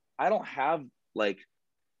don't, I don't have like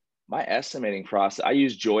my estimating process. I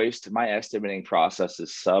use Joist. My estimating process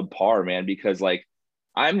is subpar, man, because like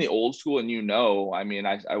I'm the old school, and I mean,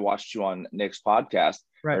 I watched you on Nick's podcast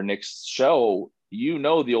Right. or Nick's show.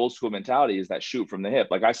 The old school mentality is that shoot from the hip.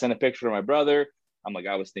 Like I sent a picture to my brother. I'm like,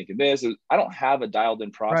 I was thinking this. I don't have a dialed in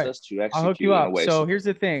Right. process to I'll hook you execute in a up. way. So So here's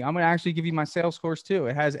the thing. I'm going to actually give you my sales course too.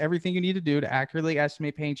 It has everything you need to do to accurately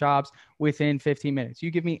estimate paint jobs within 15 minutes.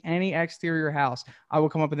 You give me any exterior house, I will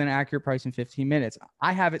come up with an accurate price in 15 minutes.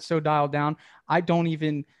 I have it so dialed down, I don't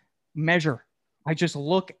even measure. I just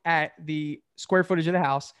look at the square footage of the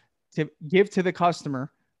house to give to the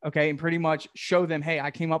customer. Okay. And pretty much show them, hey, I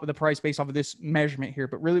came up with a price based off of this measurement here.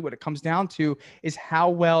 But really, what it comes down to is how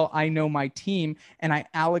well I know my team and I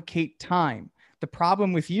allocate time. The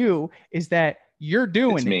problem with you is that you're it's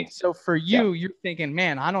doing it. me. So for Yeah. you, you're thinking,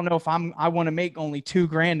 man, I don't know if I want to make only 2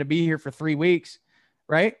 grand to be here for 3 weeks.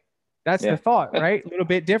 Right. That's the Yeah. thought, right? A little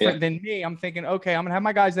bit Yeah. different than me. I'm thinking, okay, I'm going to have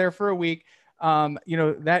my guys there for a week.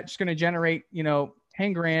 That's going to generate,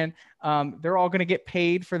 10 grand. They're all going to get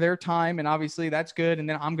paid for their time. And obviously that's good. And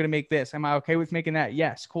then I'm going to make this. Am I okay with making that?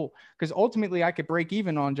 Yes. Cool. Because ultimately I could break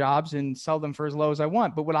even on jobs and sell them for as low as I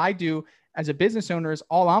want. But what I do as a business owner is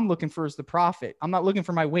all I'm looking for is the profit. I'm not looking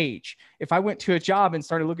for my wage. If I went to a job and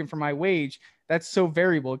started looking for my wage, that's so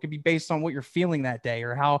variable. It could be based on what you're feeling that day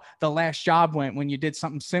or how the last job went when you did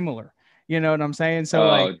something similar. You know what I'm saying? So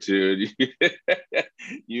like, Oh, dude,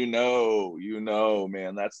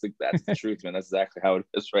 man. That's the truth, man. That's exactly how it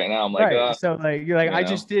is right now. I'm like, right. So like, you're like, you I know,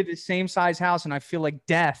 just did the same size house and I feel like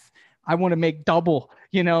death. I want to make double,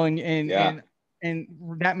 yeah, and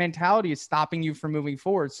that mentality is stopping you from moving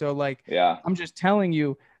forward. So like, yeah, I'm just telling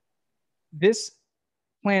you this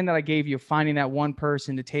plan that I gave you, finding that one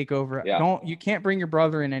person to take over. yeah, You can't bring your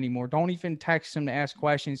brother in anymore. Don't even text him to ask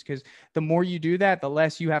questions because the more you do that, the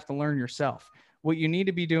less you have to learn yourself. What you need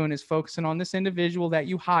to be doing is focusing on this individual that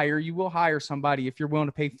you hire. You will hire somebody if you're willing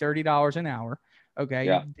to pay $30 an hour. Okay.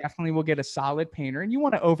 You yeah, definitely will get a solid painter and you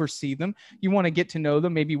want to oversee them. You want to get to know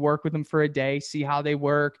them, maybe work with them for a day, see how they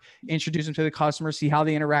work, introduce them to the customers, see how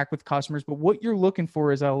they interact with customers. But what you're looking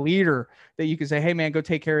for is a leader that you can say, hey, man, go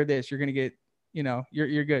take care of this. You're going to get,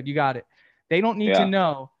 you're good. You got it. They don't need to yeah.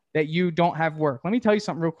 know that you don't have work. Let me tell you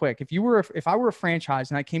something real quick. If I were a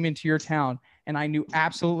franchise and I came into your town and I knew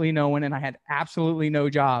absolutely no one and I had absolutely no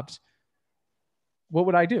jobs, what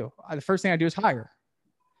would I do? The first thing I do is hire.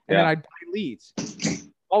 And then Yeah. I'd buy leads.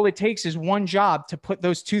 All it takes is one job to put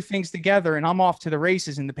those two things together, and I'm off to the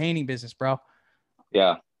races in the painting business, bro.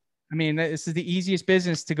 Yeah. I mean, this is the easiest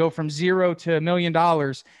business to go from zero to $1 million,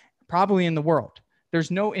 probably in the world. There's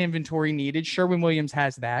no inventory needed. Sherwin-Williams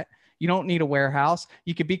has that. You don't need a warehouse.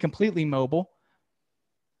 You could be completely mobile.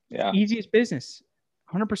 Yeah. Easiest business,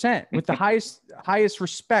 100%, with the highest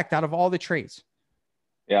respect out of all the trades.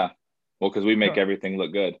 Yeah. Well, because we make So, everything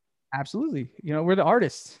look good. absolutely. We're the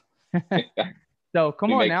artists. So come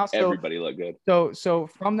We on make now. everybody look good. So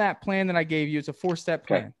from that plan that I gave you, it's a 4-step Okay.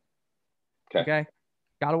 plan. Okay. Okay.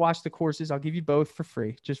 Got to watch the courses. I'll give you both for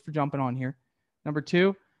free just for jumping on here. Number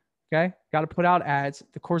 2, okay. Got to put out ads.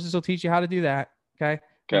 The courses will teach you how to do that. Okay.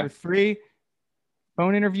 Number Okay. 3,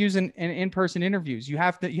 phone interviews and in-person interviews. You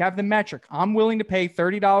have the metric. I'm willing to pay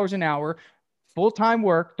 $30 an hour, full-time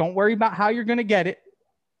work. Don't worry about how you're going to get it.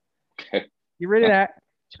 Okay. Get rid of that.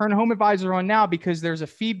 Turn Home Advisor on now because there's a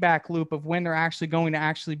feedback loop of when they're actually going to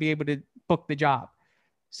actually be able to book the job.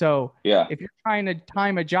 So Yeah. if you're trying to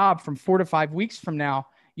time a job from 4 to 5 weeks from now,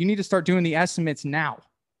 you need to start doing the estimates now.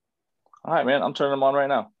 All right, man. I'm turning them on right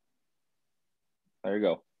now. There you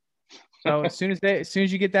go. So as soon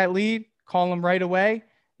as you get that lead, call them right away.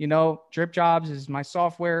 Drip Jobs is my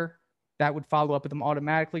software that would follow up with them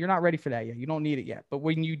automatically. You're not ready for that yet. You don't need it yet. But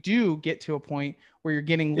when you do get to a point where you're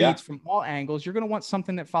getting Yeah. leads from all angles, you're going to want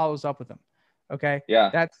something that follows up with them. Okay. Yeah.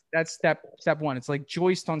 That's step one. It's like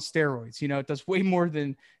Joist on steroids. It does way more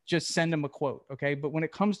than just send them a quote. Okay. But when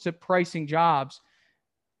it comes to pricing jobs,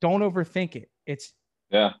 don't overthink it. It's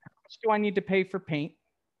Yeah. how much do I need to pay for paint,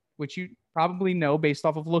 which you probably know based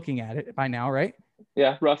off of looking at it by now, right?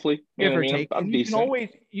 Yeah. Roughly. You know Give what I or mean? take. I'm And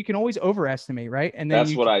decent. you can always overestimate, right? And then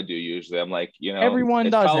That's what I do usually. I'm like, everyone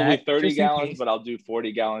it's does probably that 30 just in gallons, case. but I'll do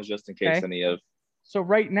 40 gallons just in case Okay. any of. So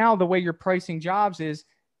right now, the way you're pricing jobs is,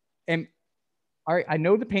 and all right, I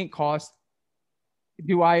know the paint cost.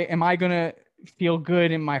 Am I going to feel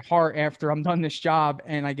good in my heart after I'm done this job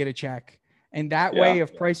and I get a check? And that Yeah. way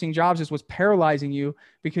of pricing jobs is what's paralyzing you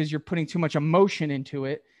because you're putting too much emotion into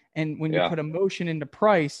it. And when you Yeah. put emotion into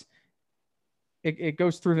price, it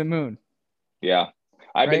goes through the moon. Yeah.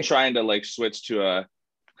 I've been Right. trying to like switch to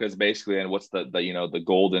because basically, and what's the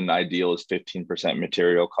golden ideal is 15%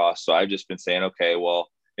 material cost. So I've just been saying, okay, well,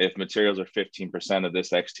 if materials are 15% of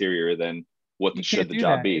this exterior, then You should can't the do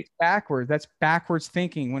job that. be? It's backwards. That's backwards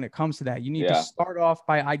thinking when it comes to that. You need to Yeah. start off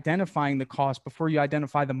by identifying the cost before you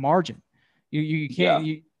identify the margin. You can't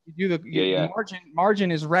Yeah. you do Yeah. the Yeah.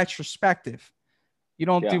 margin is retrospective. You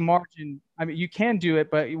don't do Yeah. margin. I mean, you can do it,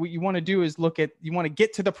 but what you want to do is you want to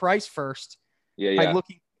get to the price first Yeah. by Yeah.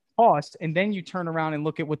 looking at the cost, and then you turn around and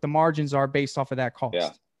look at what the margins are based off of that Yeah.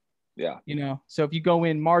 cost. Yeah. So if you go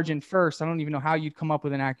in margin first, I don't even know how you'd come up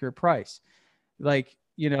with an accurate price. Like,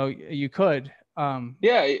 you could. Yeah. You could.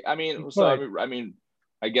 I mean,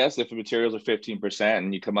 I guess if the materials are 15%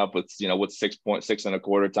 and you come up with, with 6.6 and a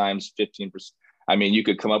quarter times 15%, I mean, you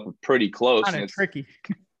could come up with pretty close. Kind And of tricky.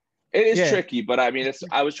 it is Yeah. tricky, but I mean,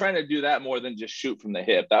 I was trying to do that more than just shoot from the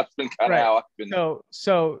hip. That's been kind of Right. how I've been.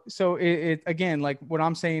 So it again, like what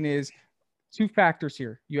I'm saying is two factors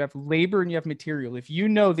here. You have labor and you have material. If you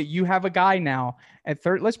know that you have a guy now at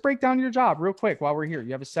third, let's break down your job real quick while we're here.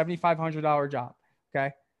 You have a $7,500 job.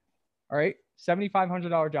 Okay. All right.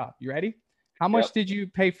 $7,500 job. You ready? How much Yep. did you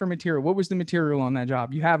pay for material? What was the material on that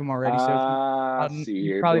job? You have them already. So See you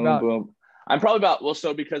here. probably Boom, about boom. I'm probably about, well,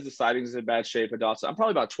 so because the siding is in bad shape, I'm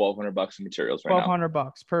probably about $1,200 in materials right now.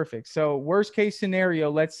 $1,200. Perfect. So worst case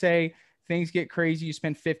scenario, let's say things get crazy. You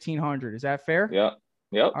spend 1,500. Is that fair? Yep.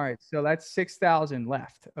 Yep. All right. So that's 6,000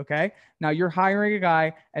 left. Okay. Now you're hiring a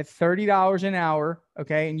guy at $30 an hour.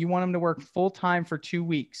 Okay. And you want him to work full time for 2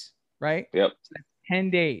 weeks, right? Yep. So that's 10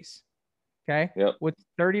 days. Okay. Yep. With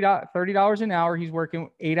 $30 an hour, he's working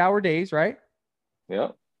 8-hour days, right?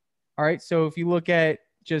 Yep. All right. So if you look at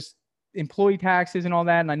just employee taxes and all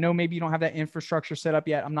that, and I know maybe you don't have that infrastructure set up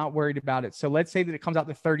yet, I'm not worried about it. So let's say that it comes out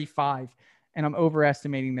to 35 and I'm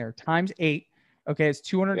overestimating there times 8. Okay. It's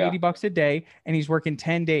 $280 a day and he's working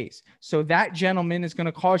 10 days. So that gentleman is going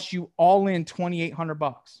to cost you all in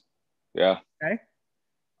 $2,800. Yeah. Okay.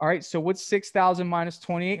 All right. So what's 6,000 minus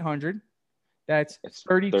 2,800? That's It's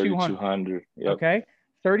 3,200. Yep. Okay.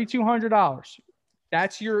 $3,200.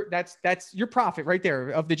 That's your profit right there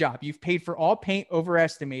of the job. You've paid for all paint,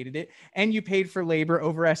 overestimated it, and you paid for labor,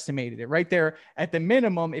 overestimated it. Right there at the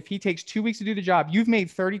minimum, if he takes 2 weeks to do the job, you've made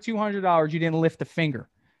 $3,200. You didn't lift a finger.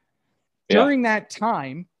 Yeah. During that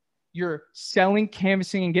time, you're selling,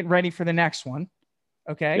 canvassing, and getting ready for the next one.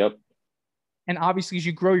 Okay. Yep. And obviously, as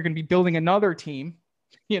you grow, you're going to be building another team,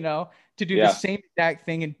 to do the same exact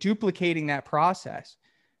thing and duplicating that process.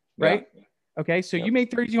 Right. Yeah. Okay. So you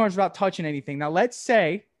made $3,200 without touching anything. Now, let's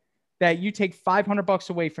say that you take $500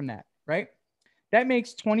 away from that. Right. That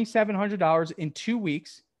makes $2,700 in 2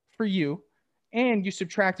 weeks for you. And you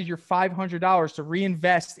subtracted your $500 to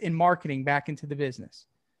reinvest in marketing back into the business.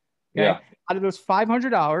 Okay. Yeah. Out of those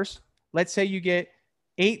 $500, let's say you get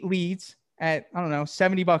 8 leads at, I don't know,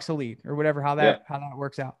 $70 a lead or whatever, how that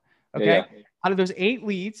works out. Okay. Yeah. Out of those 8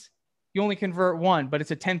 leads, you only convert 1, but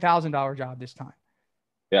it's a $10,000 job this time.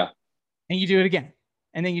 Yeah. And you do it again.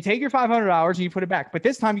 And then you take your $500 and you put it back. But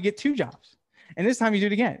this time you get 2 jobs. And this time you do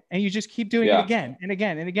it again. And you just keep doing it again and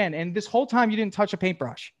again and again. And this whole time you didn't touch a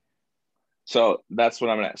paintbrush. So that's what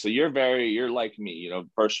I'm at. So you're like me,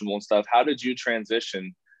 personal and stuff. How did you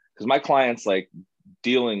transition? Because my clients like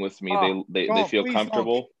dealing with me, they feel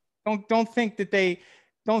comfortable. Don't think that they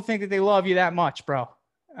love you that much, bro.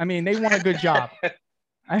 I mean, they want a good job.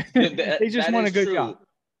 They just want a good job.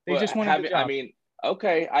 They just want a good job. I mean,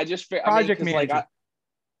 okay. Project manager.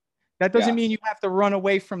 That doesn't mean you have to run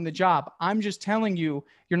away from the job. I'm just telling you,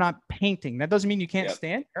 you're not painting. That doesn't mean you can't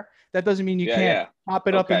stand there. That doesn't mean you can't pop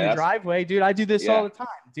it up in the driveway, dude. I do this all the time,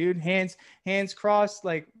 dude. Hands crossed,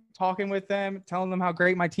 like talking with them, telling them how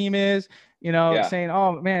great my team is, saying,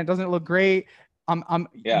 oh man, it doesn't look great.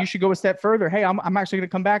 You should go a step further. Hey, I'm actually going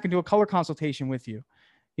to come back and do a color consultation with you.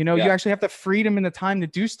 You actually have the freedom and the time to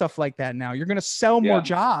do stuff like that now. You're going to sell more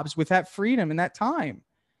jobs with that freedom and that time.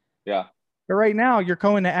 Yeah. But right now, you're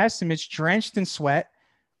going to estimates drenched in sweat,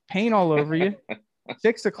 paint all over you.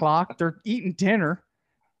 6 o'clock, they're eating dinner,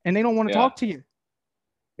 and they don't want to Yeah. talk to you.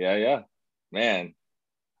 Yeah. Man,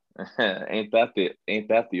 ain't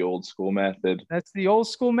that the old school method? That's the old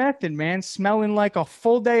school method, man. Smelling like a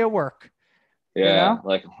full day of work, you Yeah, know,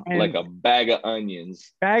 like and a bag of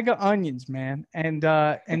onions. bag of onions, man. And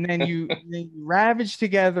then you ravage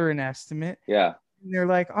together an estimate. Yeah. And they're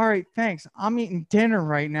like, all right, thanks. I'm eating dinner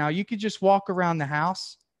right now. You could just walk around the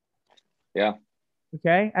house. Yeah.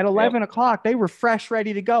 Okay. At Yep. 11 o'clock, they were fresh,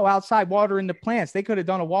 ready to go outside watering the plants. They could have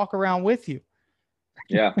done a walk around with you.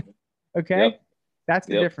 Yeah. Okay. Yep. That's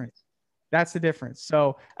the Yep. difference. That's the difference.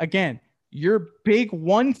 So again, your big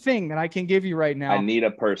one thing that I can give you right I now, need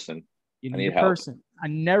a person. you I need a need help. person.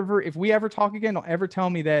 If we ever talk again, don't ever tell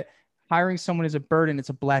me that hiring someone is a burden. It's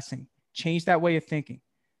a blessing. Change that way of thinking.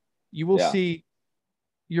 You will Yeah. see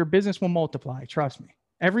your business will multiply. Trust me.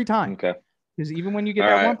 Every time. Okay. Because even when you get All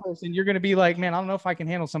that right. one person, you're going to be like, man, I don't know if I can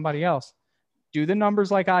handle somebody else. Do the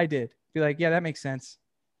numbers like I did. Be like, yeah, that makes sense.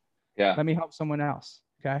 Yeah. Let me help someone else.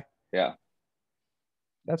 Okay. Yeah.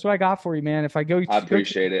 That's what I got for you, man. If I go, I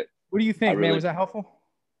appreciate it. What do you think, man? really- Was that helpful?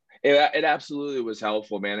 It absolutely was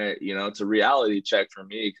helpful, man. It's a reality check for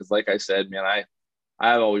me because, like I said, man,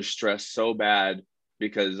 I've always stressed so bad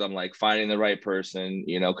because I'm like finding the right person,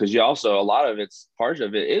 because you also a lot of part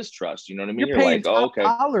of it is trust. You know what I mean? You're paying like, oh, okay,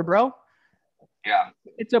 $1, bro. yeah.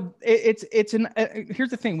 Here's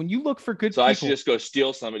the thing. When you look for good So people, I should just go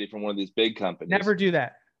steal somebody from one of these big companies. never do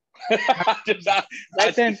that.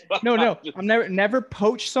 No. I'm never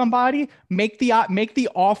poach somebody. Make the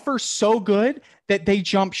offer so good that they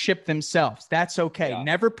jump ship themselves. That's okay. Yeah.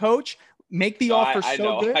 Never poach. Make the offer I so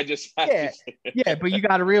know. good. Yeah. Yeah, but you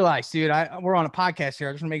got to realize, dude. We're on a podcast here.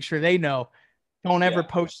 I just want to make sure they know. Don't ever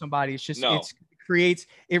poach somebody. It's just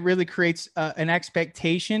it really creates an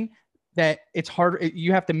expectation that it's hard.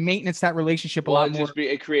 You have to maintenance that relationship a lot more.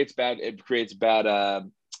 It creates a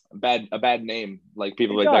bad name. Like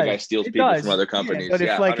people that guy steals people from other companies. Yeah, but if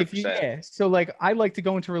I like to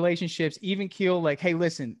go into relationships, even keel like, hey,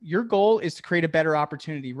 listen, your goal is to create a better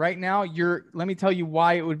opportunity. Right now, let me tell you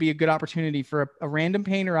why it would be a good opportunity for a random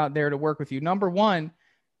painter out there to work with you. Number one,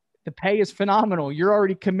 the pay is phenomenal. You're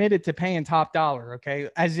already committed to paying top dollar. Okay.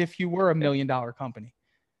 As if you were $1 million company.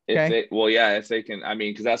 Okay. If they can,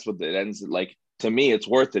 because that's what it ends like. To me, it's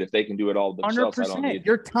worth it if they can do it all themselves. 100%. I don't need.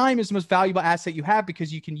 Your time is the most valuable asset you have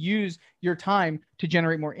because you can use your time to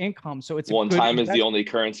generate more income. So time is the only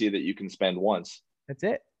currency that you can spend once. That's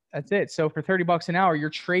it. So for $30 an hour, you're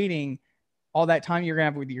trading all that time you're gonna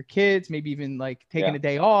have with your kids, maybe even like taking a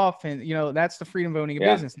day off, and that's the freedom of owning a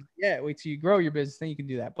business. Yeah, wait till you grow your business, then you can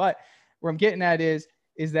do that. But where I'm getting at is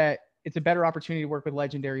that it's a better opportunity to work with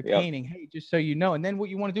Legendary Painting. Hey, just so you know. And then what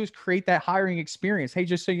you want to do is create that hiring experience. Hey,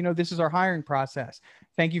 just so you know, this is our hiring process.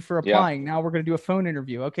 Thank you for applying. Now we're going to do a phone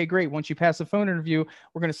interview. Okay, great. Once you pass the phone interview,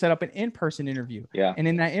 we're going to set up an in-person interview. Yeah. And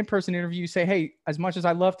in that in-person interview, you say, hey, as much as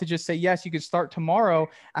I love to just say, yes, you could start tomorrow.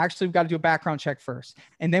 Actually, we've got to do a background check first.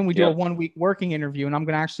 And then we do a 1-week working interview. And I'm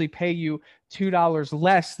going to actually pay you $2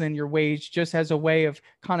 less than your wage, just as a way of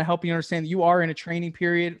kind of helping you understand that you are in a training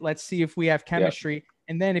period. Let's see if we have chemistry. Yeah.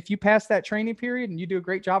 And then if you pass that training period and you do a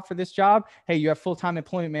great job for this job, hey, you have full-time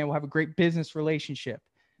employment, man. We'll have a great business relationship.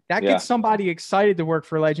 That gets somebody excited to work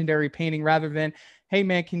for Legendary Painting rather than, hey,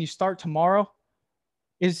 man, can you start tomorrow?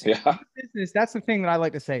 Business, that's the thing that I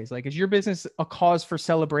like to say is like, is your business a cause for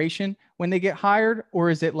celebration when they get hired? Or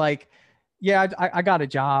is it like, yeah, I got a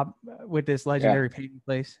job with this Legendary Painting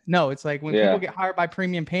place? No, it's like when people get hired by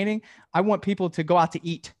Premium Painting, I want people to go out to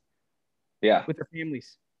eat with their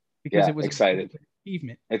families because it was excited.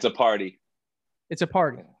 Achievement. It's a party. It's a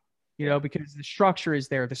party, because the structure is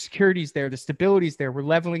there, the security is there, the stability is there. We're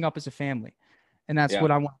leveling up as a family. And that's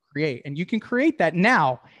what I want to create. And you can create that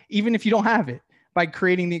now, even if you don't have it, by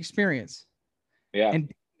creating the experience. Yeah.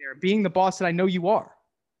 And being the boss that I know you are.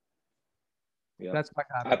 Yeah. That's my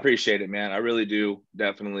I appreciate it, man. I really do.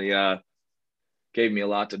 Definitely gave me a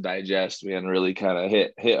lot to digest, man. Really kind of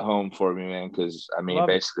hit home for me, man. Because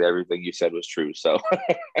basically everything you said was true. So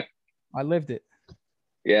I lived it.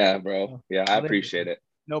 Yeah, bro. Yeah, I appreciate it.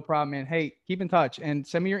 No problem, man. Hey, keep in touch and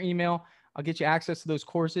send me your email. I'll get you access to those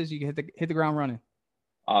courses. You can hit the ground running.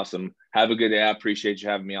 Awesome. Have a good day. I appreciate you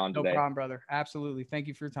having me on today. No problem, brother. Absolutely. Thank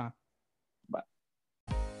you for your time. Bye.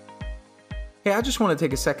 Hey, I just want to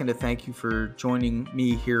take a second to thank you for joining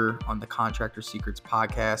me here on the Contractor Secrets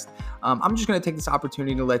podcast. I'm just going to take this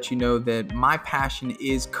opportunity to let you know that my passion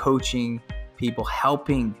is coaching people,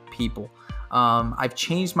 helping people. I've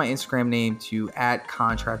changed my Instagram name to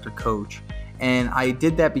 @ContractorCoach. And I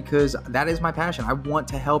did that because that is my passion. I want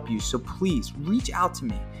to help you. So please reach out to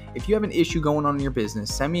me. if you have an issue going on in your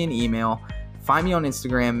business, send me an email, find me on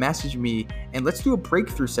Instagram, message me, and let's do a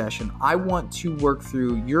breakthrough session. I want to work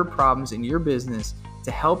through your problems in your business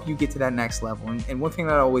to help you get to that next level. And one thing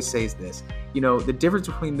that I always say is this, the difference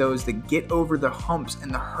between those that get over the humps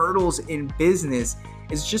and the hurdles in business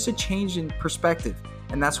is just a change in perspective.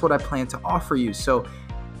 And that's what I plan to offer you. So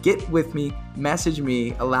get with me, message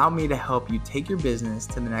me, allow me to help you take your business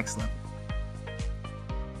to the next level.